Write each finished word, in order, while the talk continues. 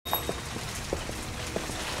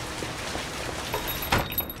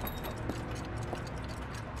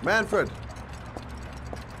Manfred!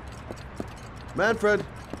 Manfred!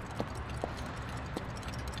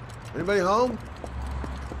 Anybody home?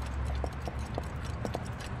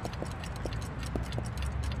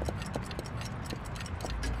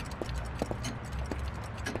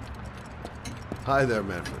 Hi there,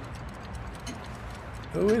 Manfred.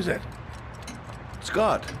 Who is it?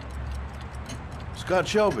 Scott. Scott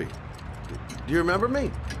Shelby. Do you remember me?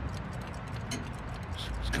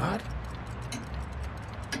 Scott?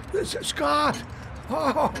 This is Scott!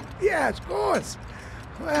 Oh, yes, of course.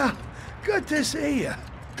 Well, good to see you.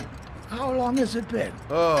 How long has it been?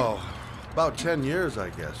 Oh, about 10 years, I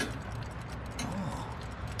guess. Oh,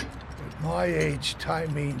 at my age,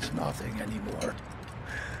 time means nothing anymore.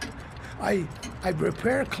 I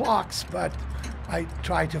repair clocks, but I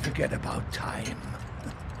try to forget about time.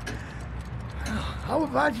 How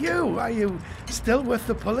about you? Are you still with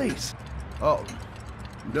the police? Oh,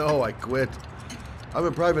 no, I quit. I'm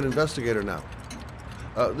a private investigator now.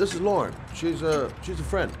 This is Lauren. She's a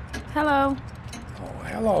friend. Hello. Oh,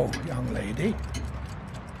 hello, young lady.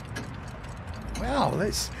 Well,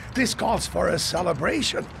 this calls for a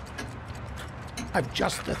celebration. I've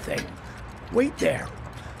just the thing. Wait there.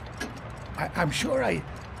 I'm sure I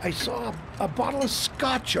saw a bottle of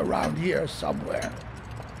scotch around here somewhere.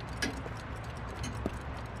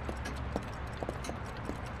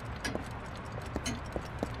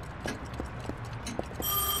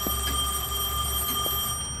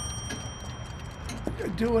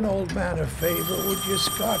 Do an old man a favor, would you,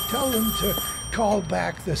 Scott? Tell him to call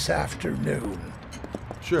back this afternoon.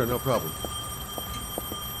 Sure, no problem.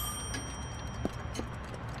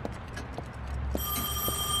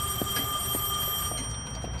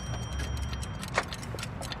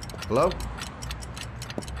 Hello?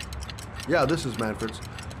 Yeah, this is Manfred's.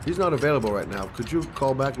 He's not available right now. Could you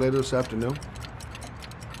call back later this afternoon?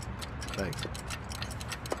 Thanks.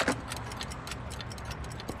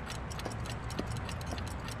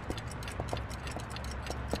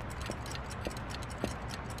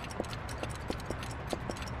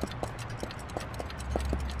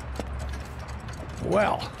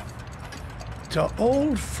 Well, to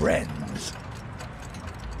old friends.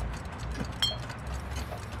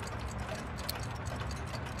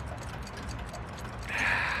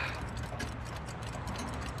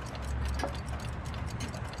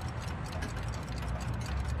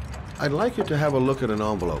 I'd like you to have a look at an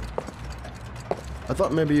envelope. I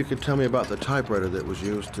thought maybe you could tell me about the typewriter that was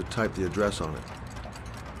used to type the address on it.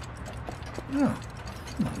 Oh,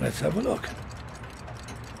 well, let's have a look.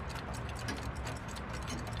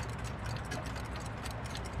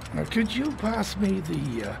 Now, could you pass me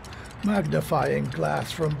the magnifying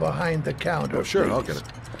glass from behind the counter, Oh, sure, please? I'll get it.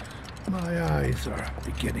 My eyes are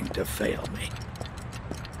beginning to fail me.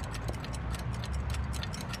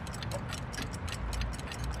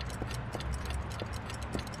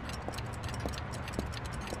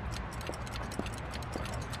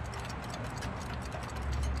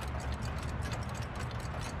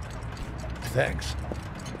 Thanks.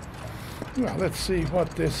 Well, let's see what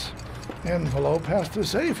this envelope has to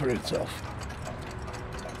say for itself.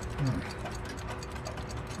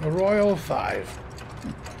 A Royal 5.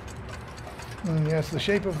 Yes, the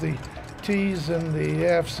shape of the T's and the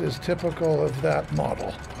F's is typical of that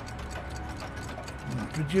model.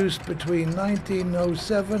 Produced between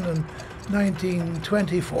 1907 and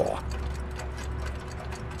 1924.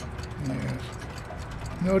 Yes,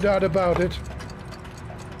 no doubt about it.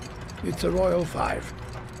 It's a Royal 5.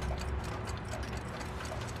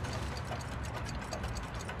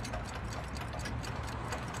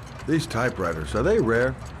 These typewriters, are they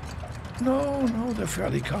rare? No, they're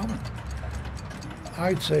fairly common.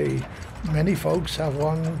 I'd say many folks have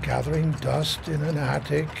one gathering dust in an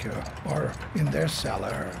attic or in their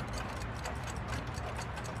cellar.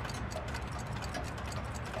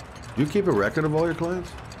 Do you keep a record of all your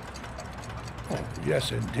clients? Oh,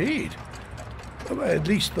 yes, indeed. At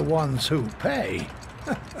least the ones who pay.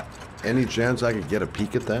 Any chance I could get a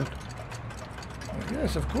peek at that?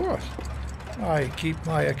 Yes, of course. I keep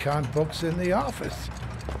my account books in the office.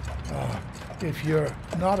 If you're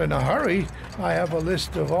not in a hurry, I have a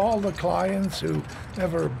list of all the clients who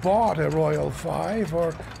ever bought a Royal 5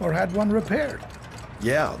 or had one repaired.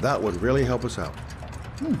 Yeah, that would really help us out.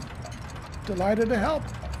 Delighted to help.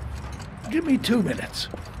 Give me 2 minutes,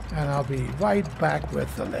 and I'll be right back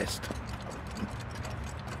with the list.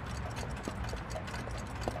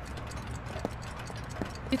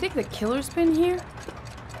 You think the killer's been here?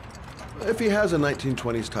 If he has a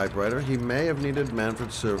 1920s typewriter, he may have needed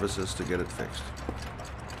Manfred's services to get it fixed.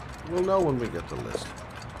 We'll know when we get the list.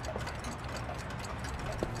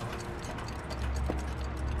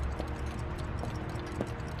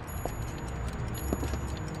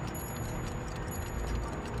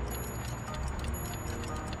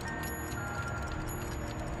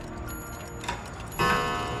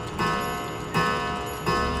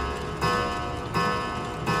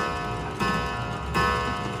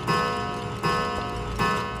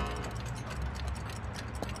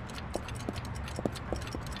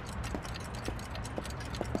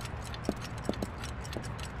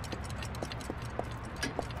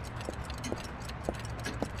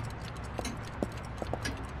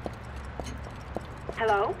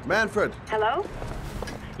 Hello? Manfred! Hello?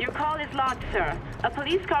 Your call is logged, sir. A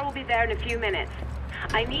police car will be there in a few minutes.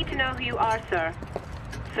 I need to know who you are, sir.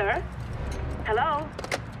 Sir? Hello?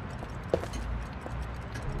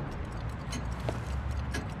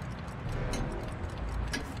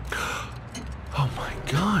 Oh my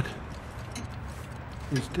God!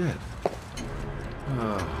 He's dead.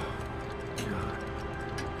 Oh, God.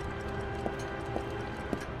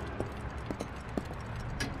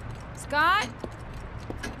 Scott?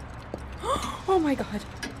 Oh my God.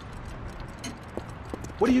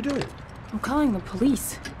 What are you doing? I'm calling the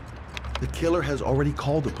police. The killer has already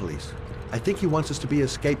called the police. I think he wants us to be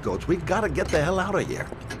his scapegoats. We gotta get the hell out of here.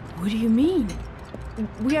 What do you mean?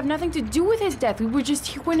 We have nothing to do with his death. We were just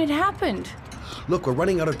here when it happened. Look, we're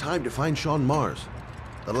running out of time to find Sean Mars.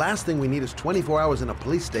 The last thing we need is 24 hours in a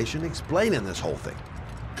police station explaining this whole thing.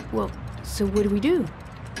 Well, so what do we do?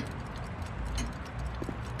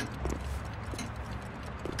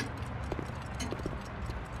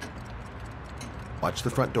 Watch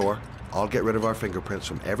the front door. I'll get rid of our fingerprints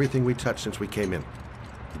from everything we touched since we came in.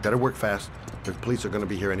 You better work fast. The police are gonna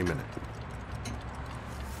be here any minute.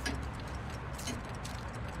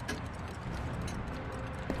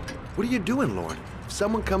 What are you doing, Lauren? If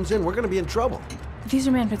someone comes in, we're gonna be in trouble. These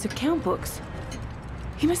are Manfred's account books.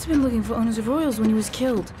 He must have been looking for owners of Royals when he was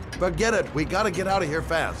killed. Forget it. We gotta get out of here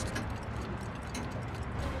fast.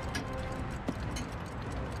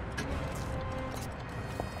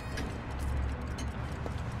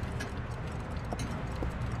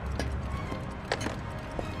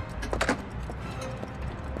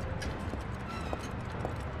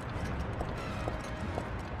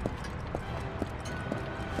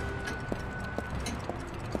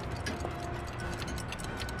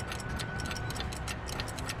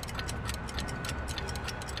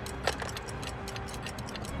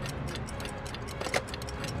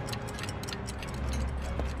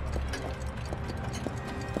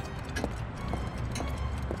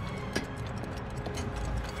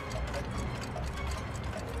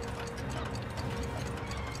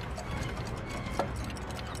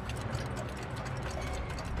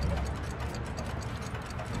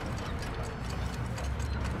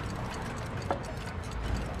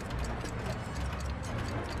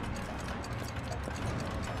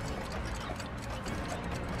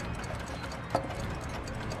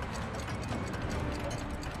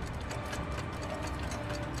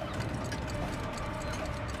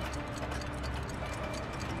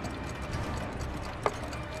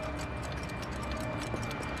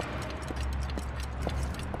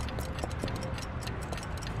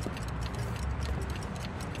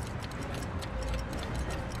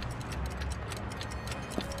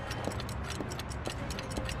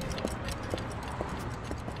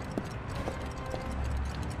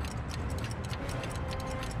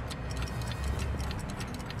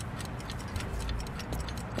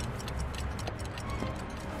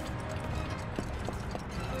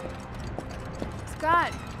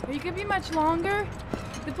 Scott, are you gonna be much longer?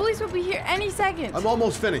 The police will be here any second. I'm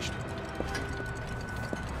almost finished.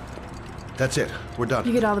 That's it. We're done.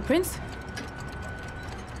 You get all the prints?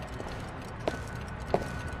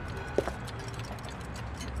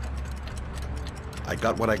 I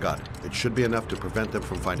got what I got. It should be enough to prevent them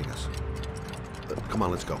from finding us. Come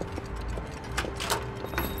on, let's go.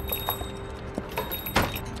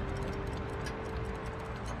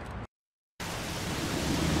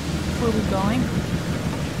 Where are we going?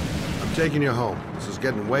 I'm taking you home. This is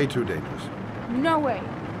getting way too dangerous. No way.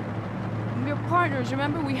 We're partners,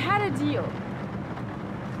 remember? We had a deal.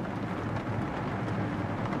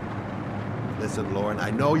 Listen, Lauren,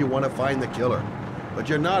 I know you want to find the killer, but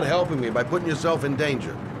you're not helping me by putting yourself in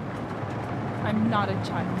danger. I'm not a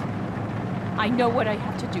child. I know what I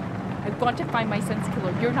have to do. I want to find my son's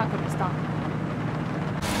killer. You're not going to stop me.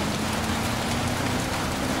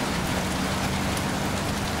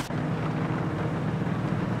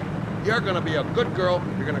 You're gonna be a good girl.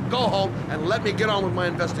 You're gonna go home and let me get on with my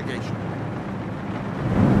investigation.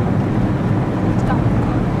 Stop the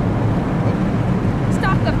car.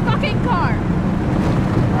 Stop the fucking car!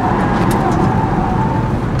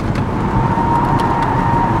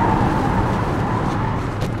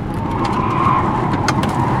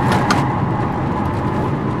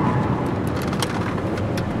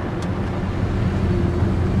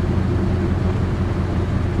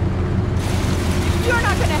 You're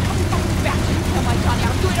not gonna help me find this bastard and kill my Johnny.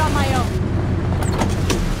 I'll do it on my own.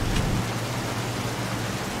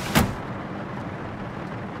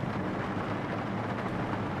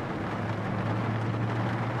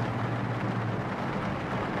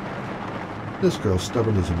 This girl's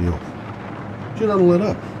stubborn as a mule. She doesn't let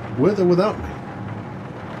up, with or without me.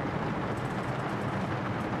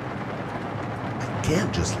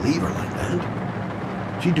 can't just leave her like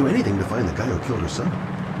that. She'd do anything to find the guy who killed her son.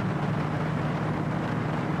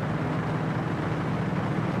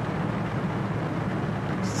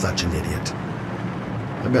 Such an idiot.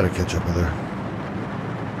 I better catch up with her.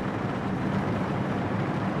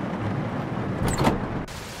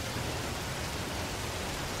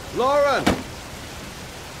 Lauren!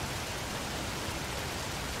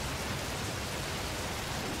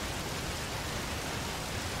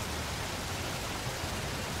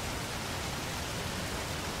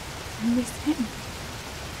 I miss him.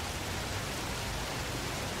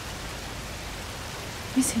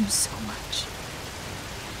 Miss him so much.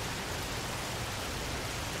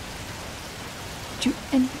 Do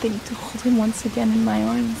anything to hold him once again in my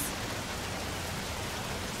arms.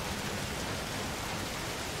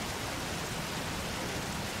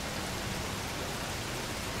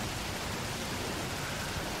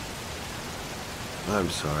 I'm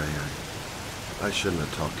sorry. I shouldn't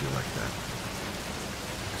have talked to you like that.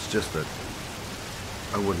 It's just that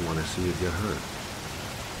I wouldn't want to see you get hurt.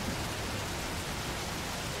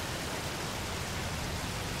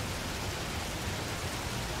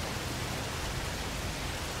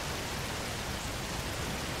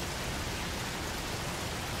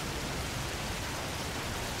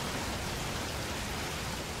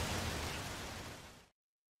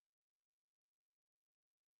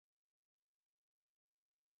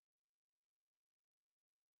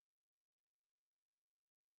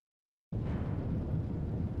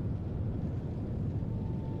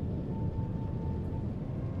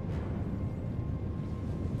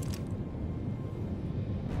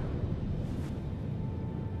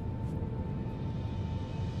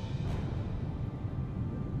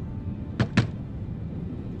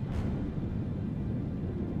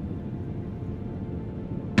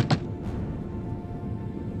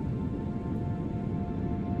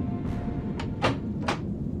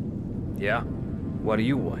 Yeah? What do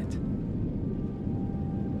you want?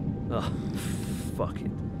 Oh, fuck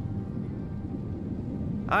it.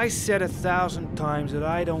 I said 1,000 times that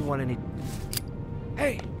I don't want any...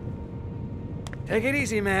 Hey! Take it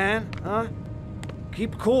easy, man, huh?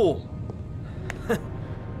 Keep cool.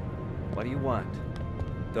 What do you want?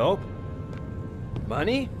 Dope?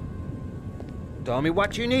 Money? Tell me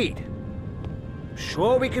what you need.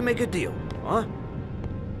 Sure we can make a deal, huh?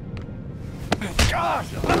 God!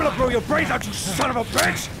 I'm gonna blow your brains out, you son of a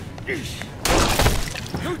bitch! You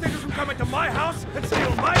think you can come into my house and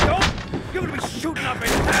steal my dope? You're gonna be shooting up in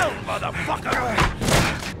hell, motherfucker!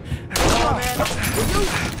 Come on, man. Will you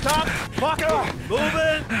stop fucking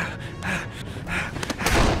moving?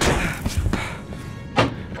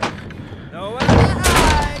 No way!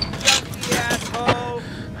 Junkie asshole!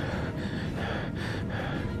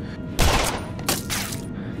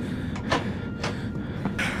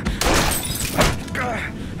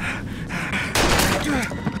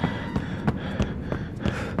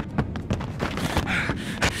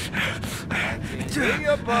 See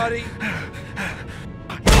ya, buddy.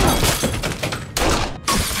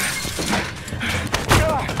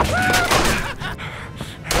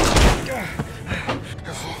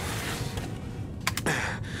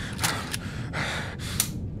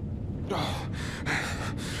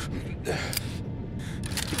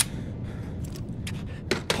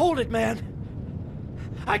 Hold it, man.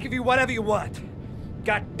 I give you whatever you want.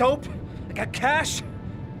 Got dope? I got cash?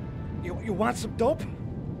 You want some dope?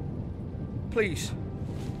 Please.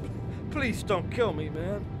 Please don't kill me,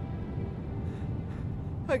 man.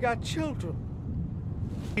 I got children.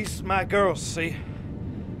 These my girls, see?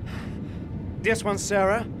 This one's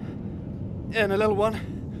Sarah. And the little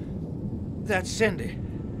one, that's Cindy.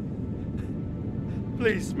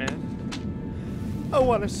 Please, man. I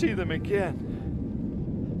want to see them again.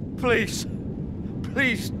 Please.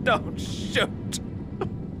 Please don't shoot.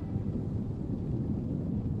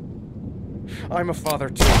 I'm a father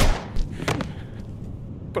too.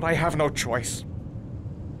 But I have no choice.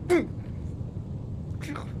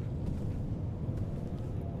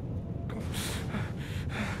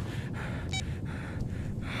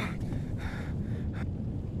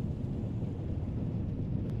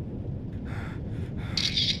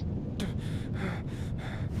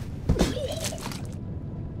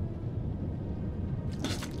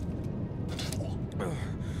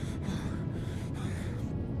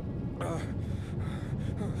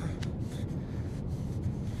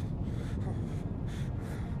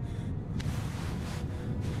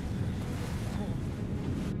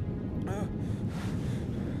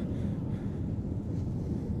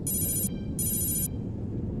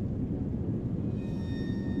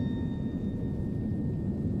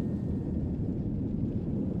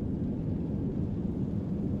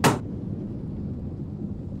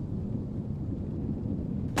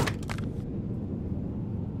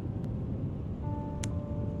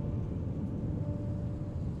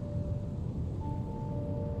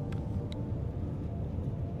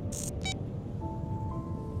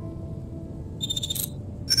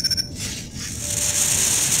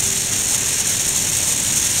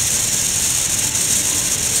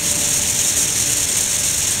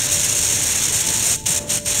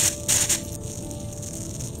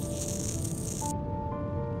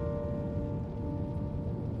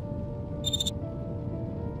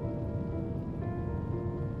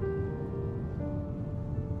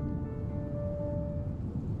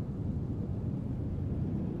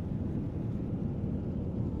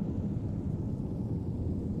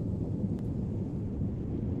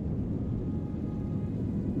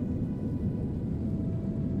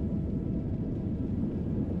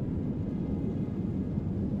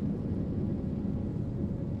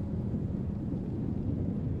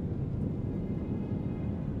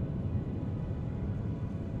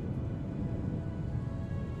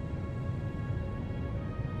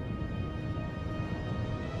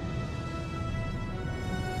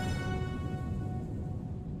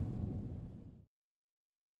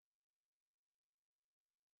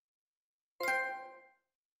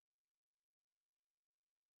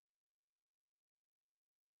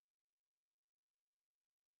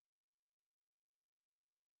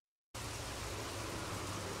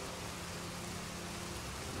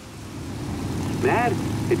 Mad?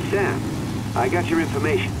 It's Sam. I got your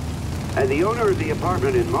information. And the owner of the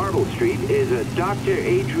apartment in Marble Street is a Dr.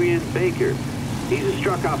 Adrian Baker. He's a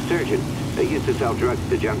struck-off surgeon. They used to sell drugs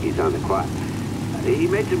to junkies on the quad. He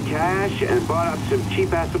made some cash and bought up some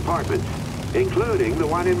cheap-ass apartments, including the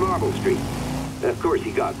one in Marble Street. Of course,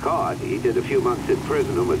 he got caught. He did a few months in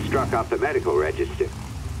prison and was struck off the medical register.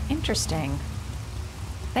 Interesting.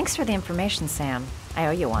 Thanks for the information, Sam. I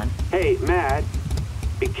owe you one. Hey, Matt,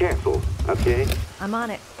 be careful, okay? I'm on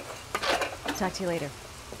it. Talk to you later.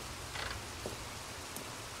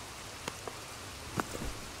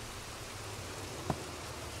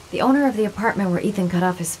 The owner of the apartment where Ethan cut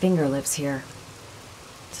off his finger lives here.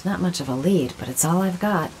 It's not much of a lead, but it's all I've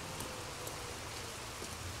got.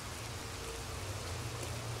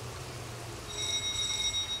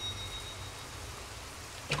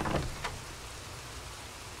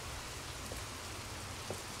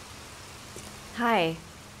 Hi.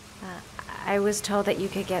 I was told that you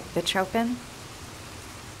could get Bitropin.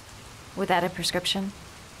 Without a prescription.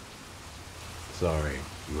 Sorry,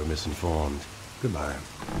 you were misinformed. Goodbye.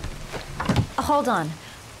 Hold on.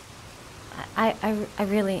 I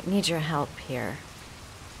really need your help here.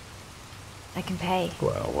 I can pay.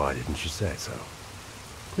 Well, why didn't you say so?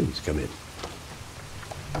 Please come in.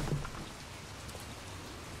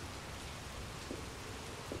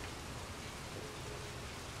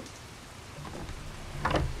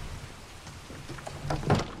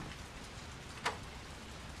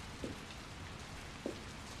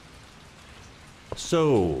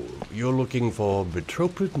 So, you're looking for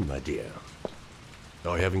Bitropin, my dear?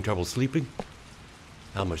 Are you having trouble sleeping?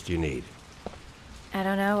 How much do you need? I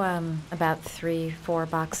don't know, about 3-4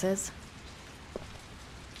 boxes.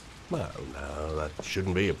 Well, no, that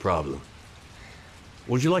shouldn't be a problem.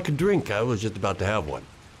 Would you like a drink? I was just about to have one.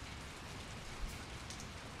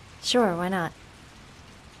 Sure, why not?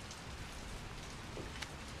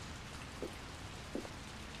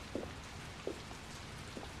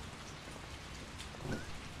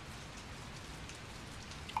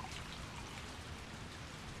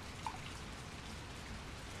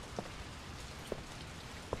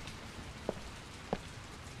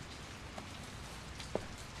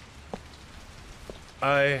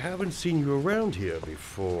 I haven't seen you around here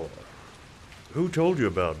before. Who told you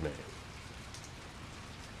about me?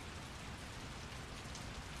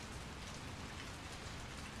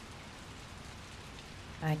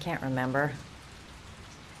 I can't remember.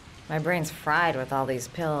 My brain's fried with all these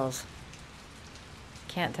pills.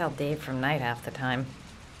 Can't tell day from night half the time.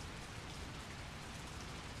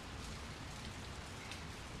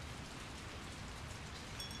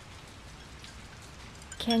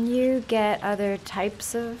 Can you get other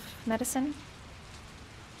types of medicine?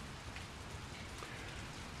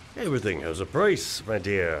 Everything has a price, my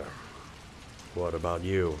dear. What about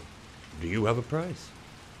you? Do you have a price?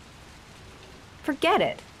 Forget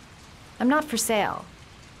it. I'm not for sale.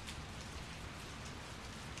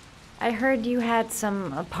 I heard you had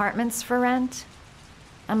some apartments for rent.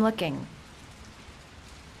 I'm looking.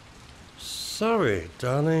 Sorry,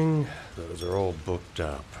 darling. Those are all booked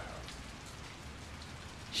up.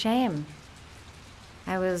 Shame.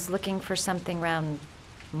 I was looking for something around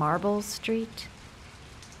Marble Street.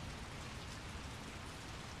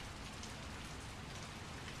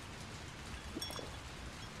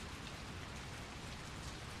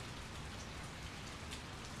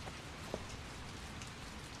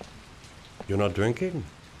 You're not drinking?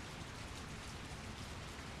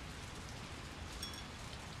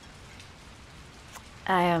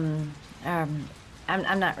 I'm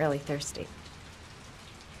not really thirsty.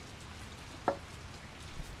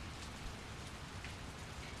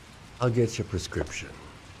 I'll get your prescription.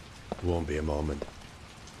 Won't be a moment.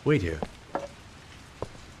 Wait here. That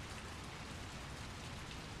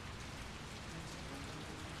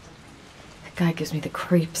guy gives me the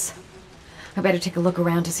creeps. I better take a look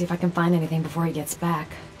around to see if I can find anything before he gets back.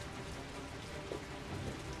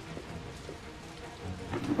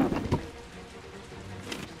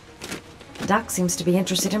 Doc seems to be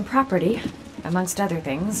interested in property, amongst other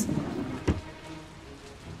things.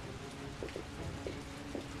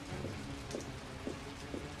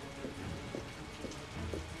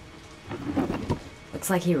 Looks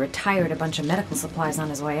like he retired a bunch of medical supplies on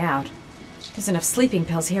his way out. There's enough sleeping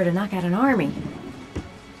pills here to knock out an army.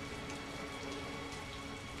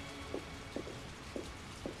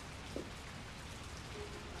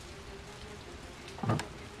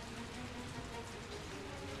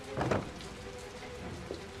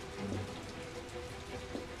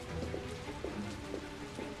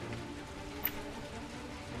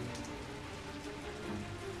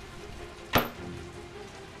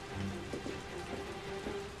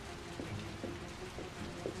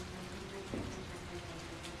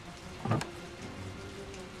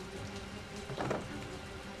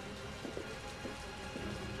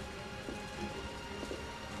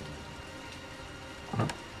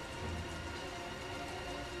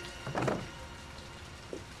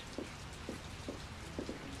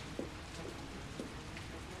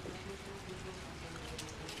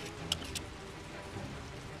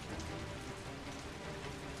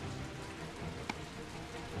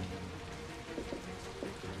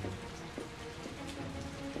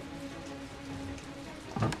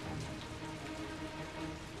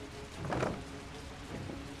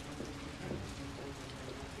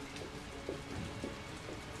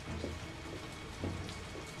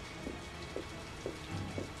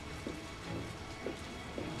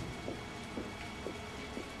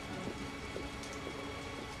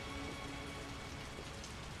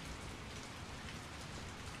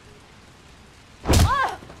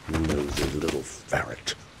 little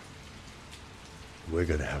ferret. We're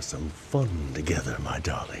gonna have some fun together, my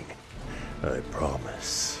darling. I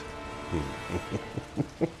promise.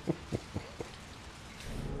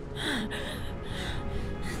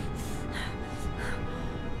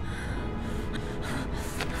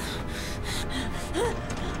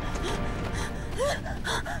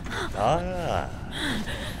 Ah,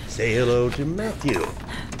 say hello to Matthew.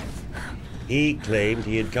 He claimed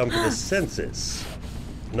he had come to the census.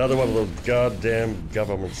 Another one of those goddamn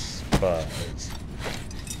government spies.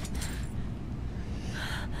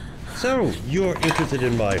 So, you're interested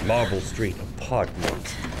in my Marble Street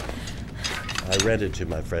apartment. I rented to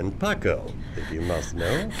my friend Paco, if you must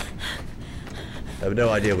know. I have no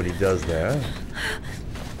idea what he does there.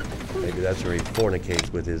 Maybe that's where he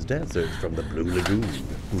fornicates with his dancers from the Blue Lagoon.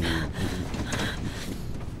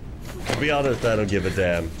 To be honest, I don't give a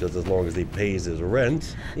damn. Just as long as he pays his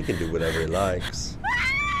rent, he can do whatever he likes.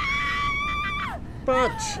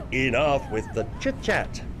 But enough with the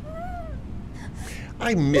chit-chat.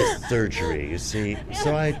 I miss surgery, you see,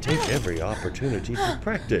 so I take every opportunity to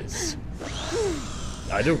practice.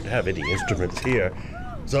 I don't have any instruments here,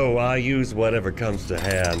 so I use whatever comes to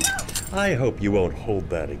hand. I hope you won't hold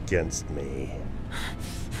that against me.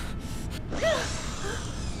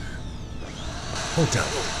 Hold on.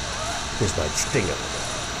 This might sting a little.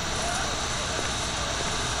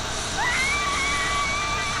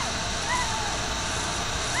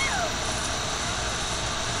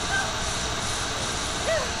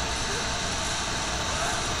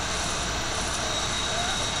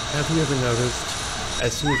 Have you ever noticed,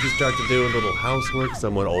 as soon as you start to do a little housework,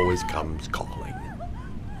 someone always comes calling?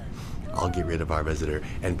 I'll get rid of our visitor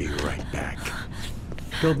and be right back.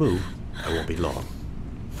 Don't move. I won't be long.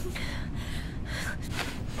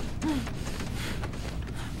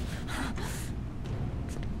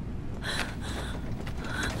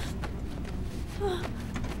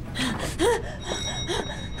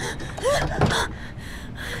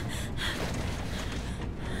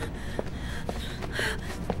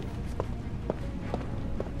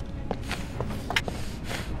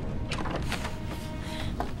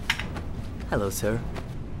 Hello, sir.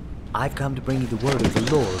 I've come to bring you the word of the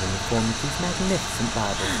Lord in the form of these magnificent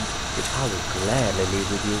Bibles, which I will gladly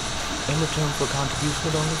leave with you in return for a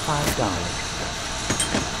contribution of only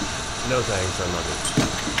 $5. No thanks, I'm not good.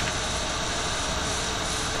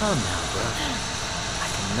 Come now, brother. I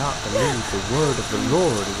cannot believe the word of the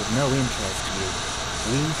Lord is of no interest to you.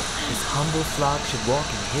 We, his humble flock, should walk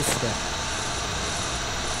in his steps.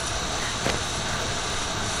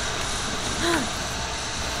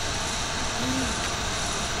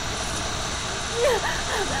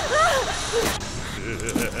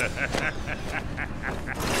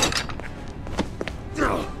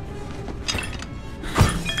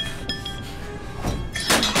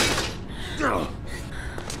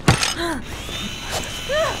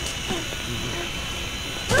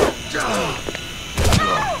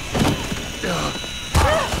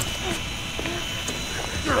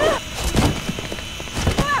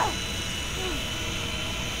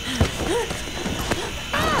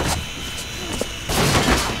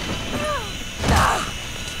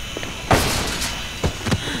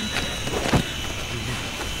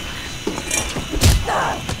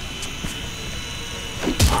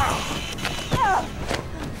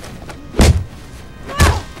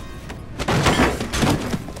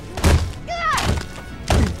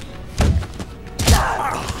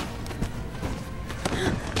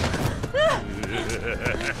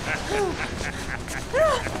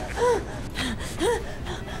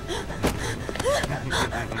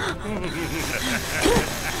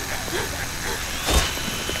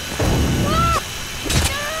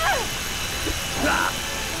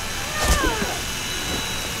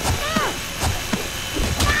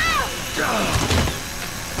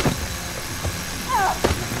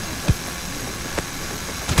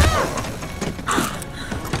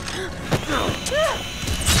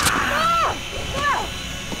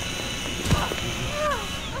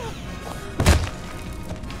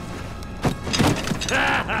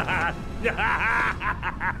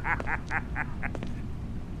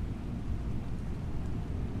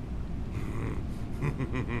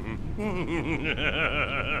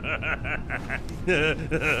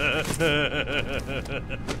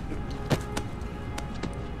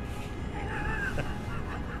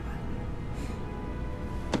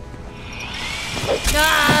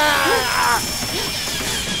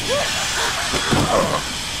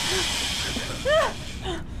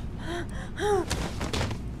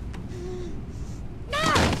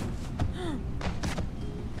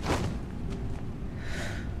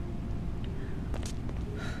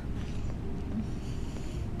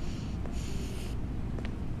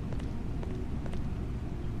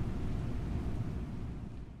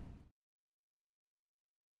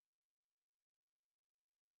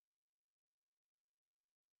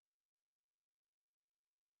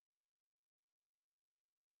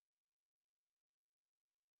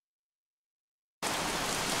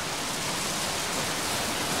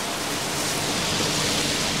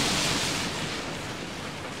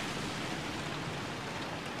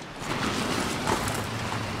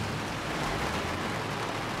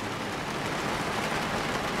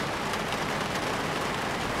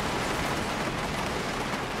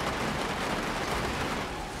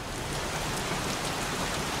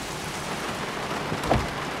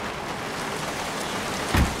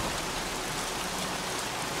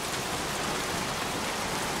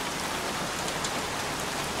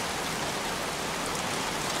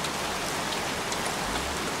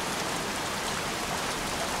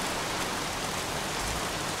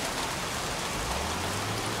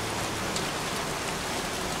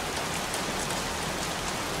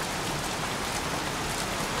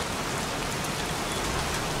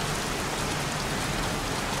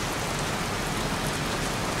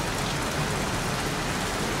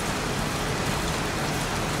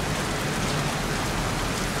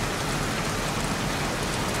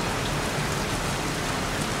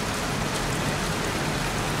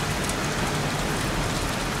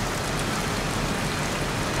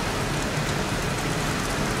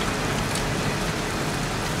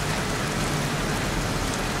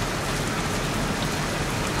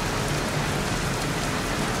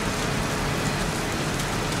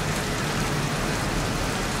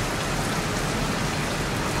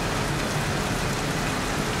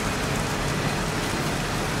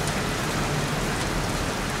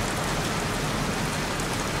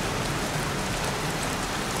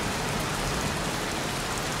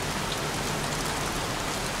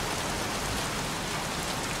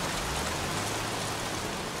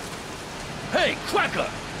 Hey, Cracker!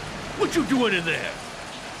 What you doing in there?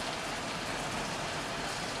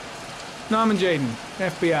 Norman Jaden,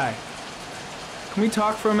 FBI. Can we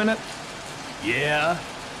talk for a minute? Yeah?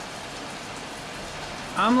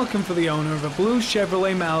 I'm looking for the owner of a blue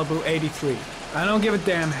Chevrolet Malibu 83. I don't give a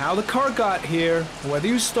damn how the car got here, or whether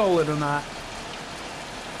you stole it or not.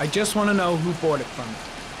 I just want to know who bought it from you.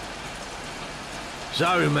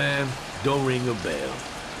 Sorry, man. Don't ring a bell.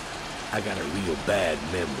 I got a real bad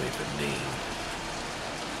memory for names.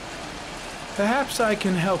 Perhaps I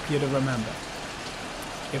can help you to remember.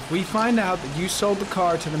 If we find out that you sold the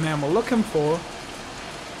car to the man we're looking for,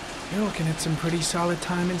 you're looking at some pretty solid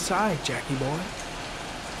time inside, Jackie boy.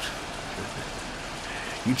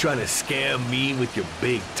 You trying to scare me with your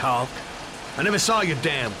big talk? I never saw your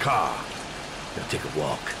damn car. Now take a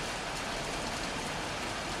walk.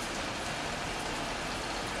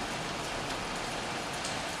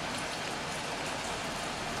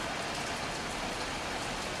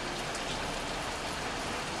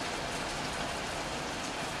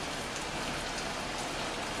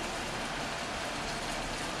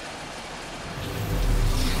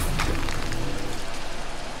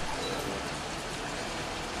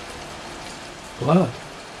 Blood?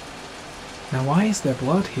 Now why is there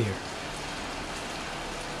blood here?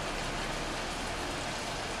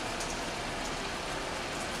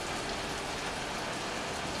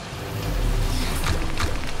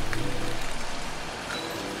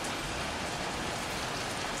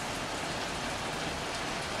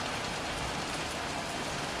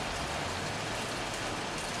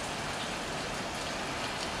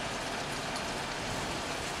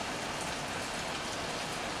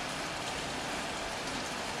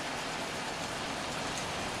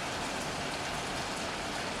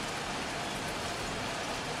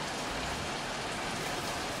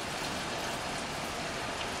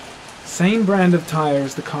 Same brand of tire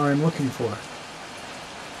as the car I'm looking for.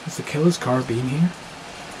 Has the killer's car been here?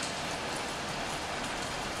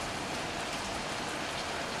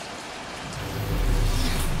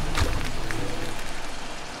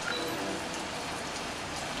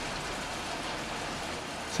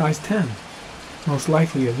 Size 10. Most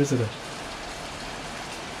likely a visitor.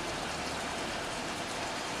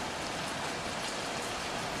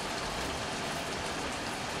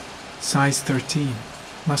 Size 13.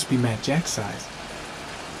 Must be Matt Jack's size.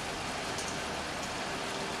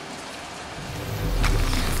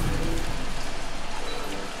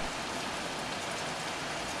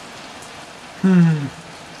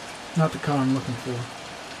 Not the car I'm looking for.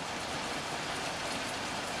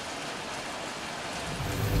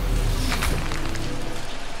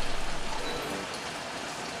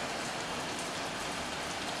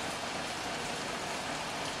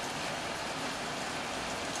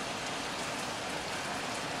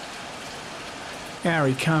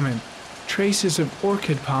 Ari, comment. Traces of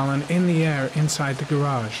orchid pollen in the air inside the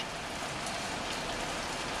garage.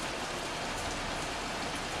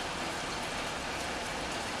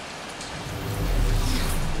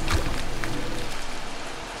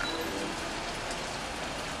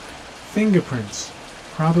 Fingerprints.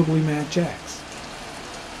 Probably Matt Jack's.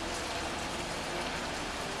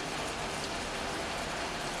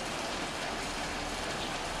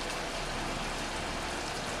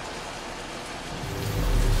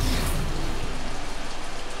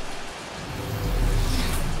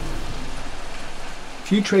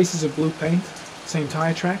 Few traces of blue paint, same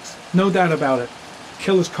tire tracks. No doubt about it.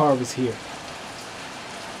 Killer's car was here.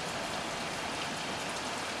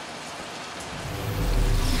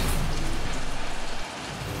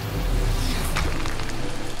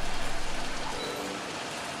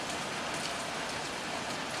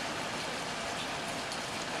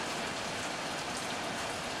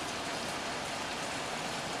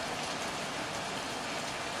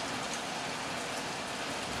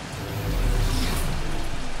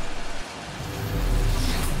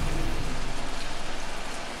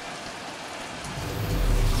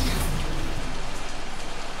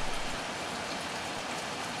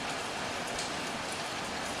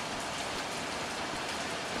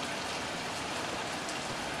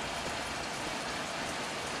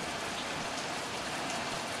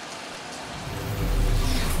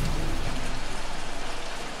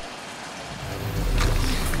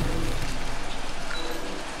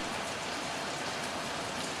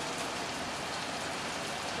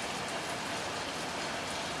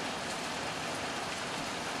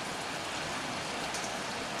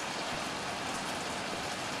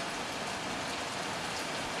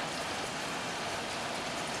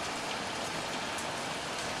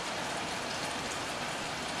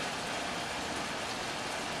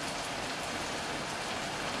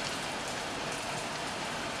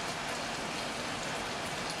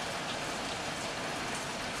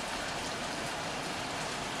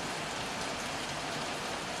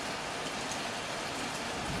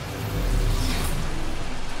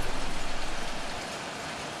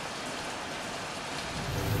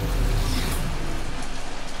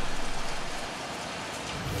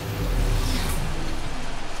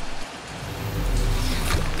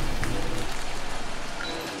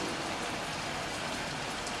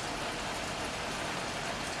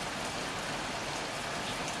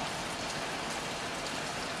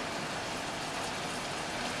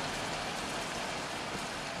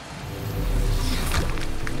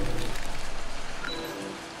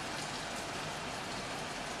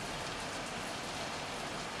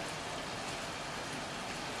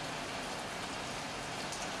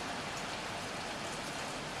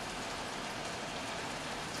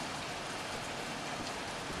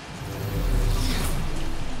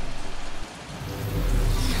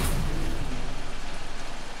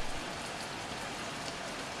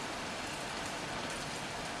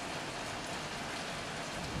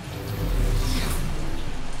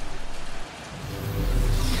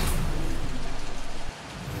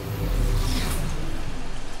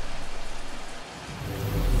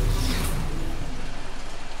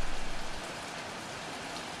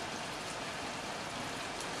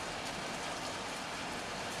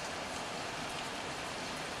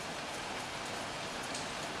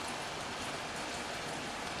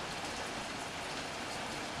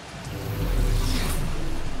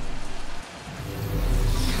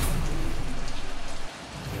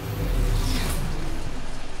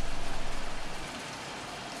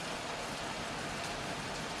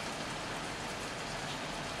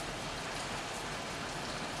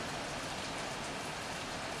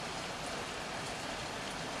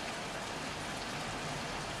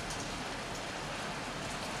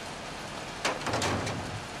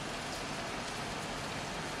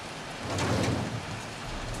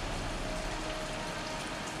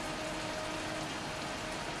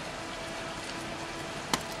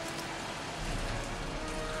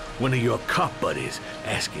 One of your cop buddies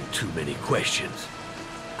asking too many questions.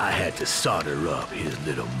 I had to solder up his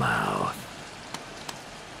little mouth.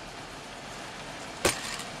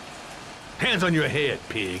 Hands on your head,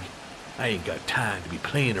 pig. I ain't got time to be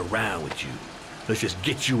playing around with you. Let's just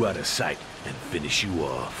get you out of sight and finish you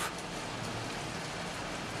off.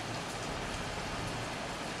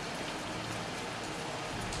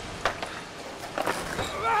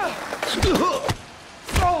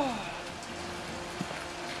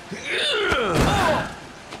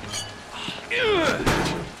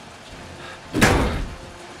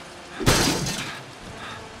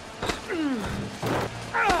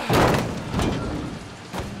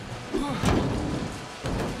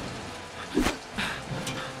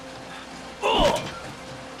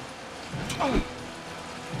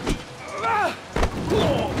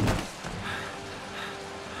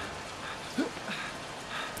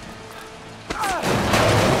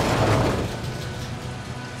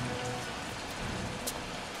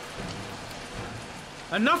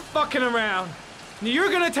 Enough fucking around.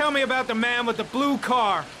 You're gonna tell me about the man with the blue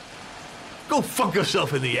car. Go fuck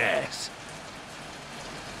yourself in the ass.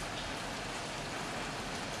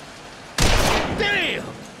 Damn!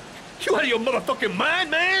 You out of your motherfucking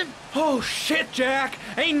mind, man? Oh shit, Jack.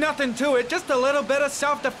 Ain't nothing to it. Just a little bit of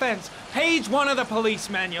self-defense. Page 1 of the police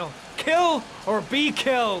manual. Kill or be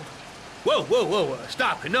killed. Whoa, whoa, whoa,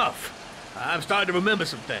 stop, enough. I'm starting to remember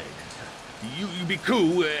some things. You be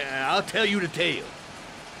cool, I'll tell you the tale.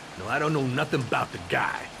 No, I don't know nothing about the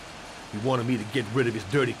guy. He wanted me to get rid of his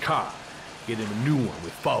dirty car, get him a new one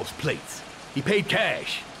with false plates. He paid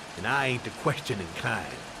cash, and I ain't the questioning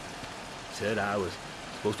kind. Said I was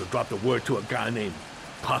supposed to drop the word to a guy named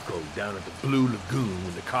Paco down at the Blue Lagoon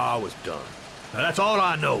when the car was done. Now that's all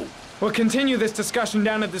I know. We'll continue this discussion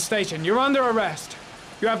down at the station. You're under arrest.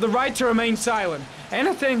 You have the right to remain silent.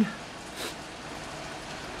 Anything...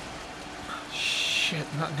 Shit,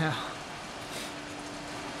 not now.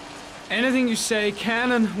 Anything you say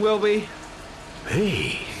can and will be...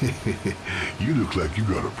 Hey. You look like you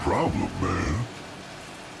got a problem, man.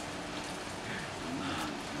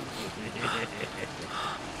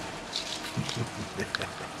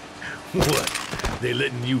 What? They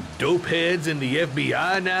letting you dope heads in the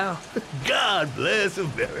FBI now? God bless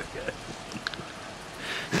America.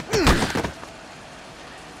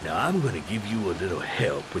 Now I'm gonna give you a little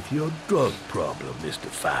help with your drug problem, Mr.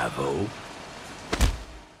 5-0.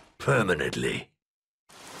 Permanently.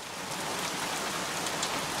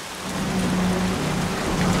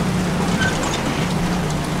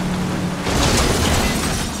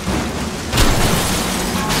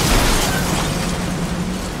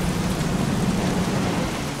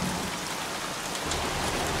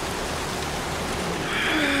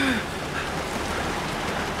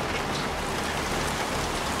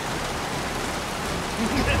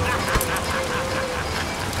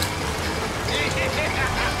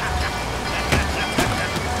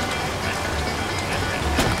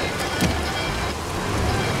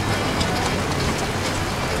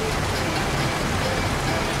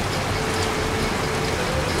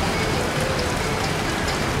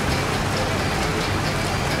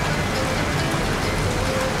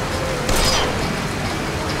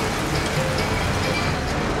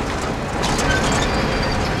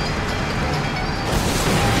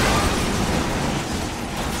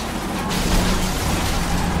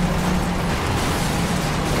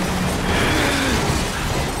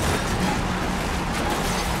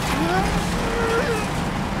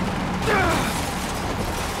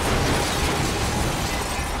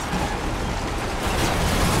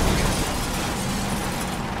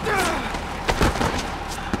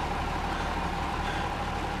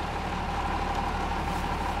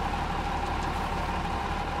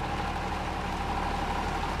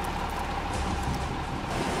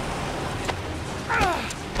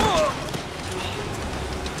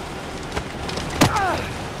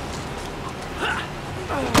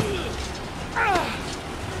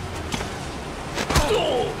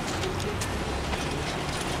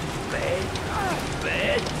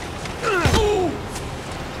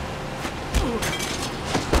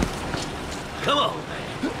 Come on,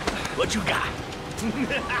 man. What you got?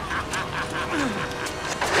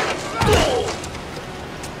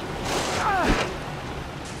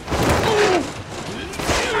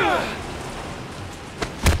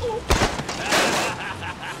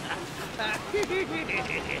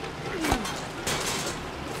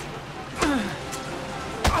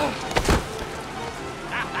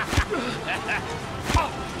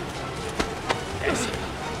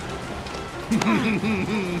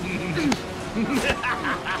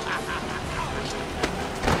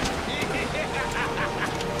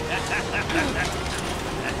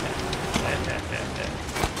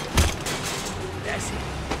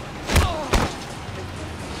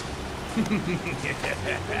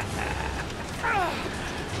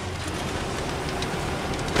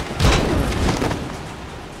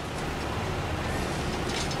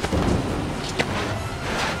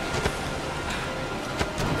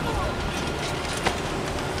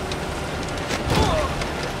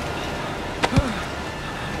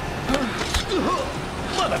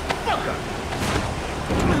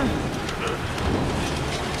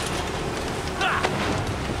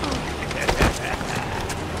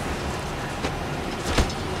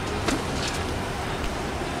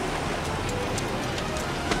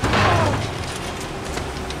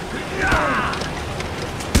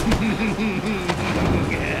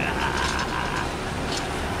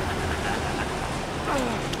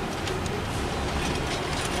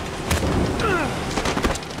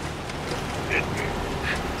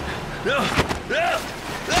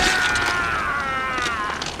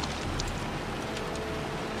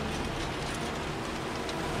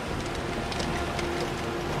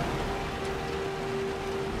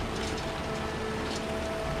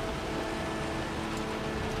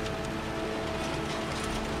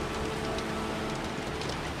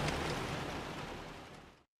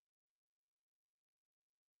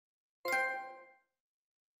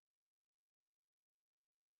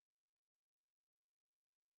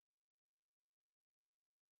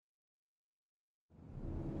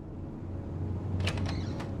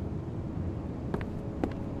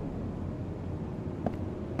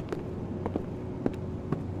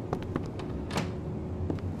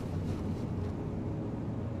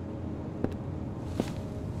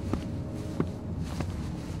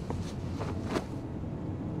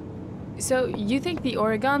 So, you think the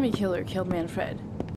origami killer killed Manfred?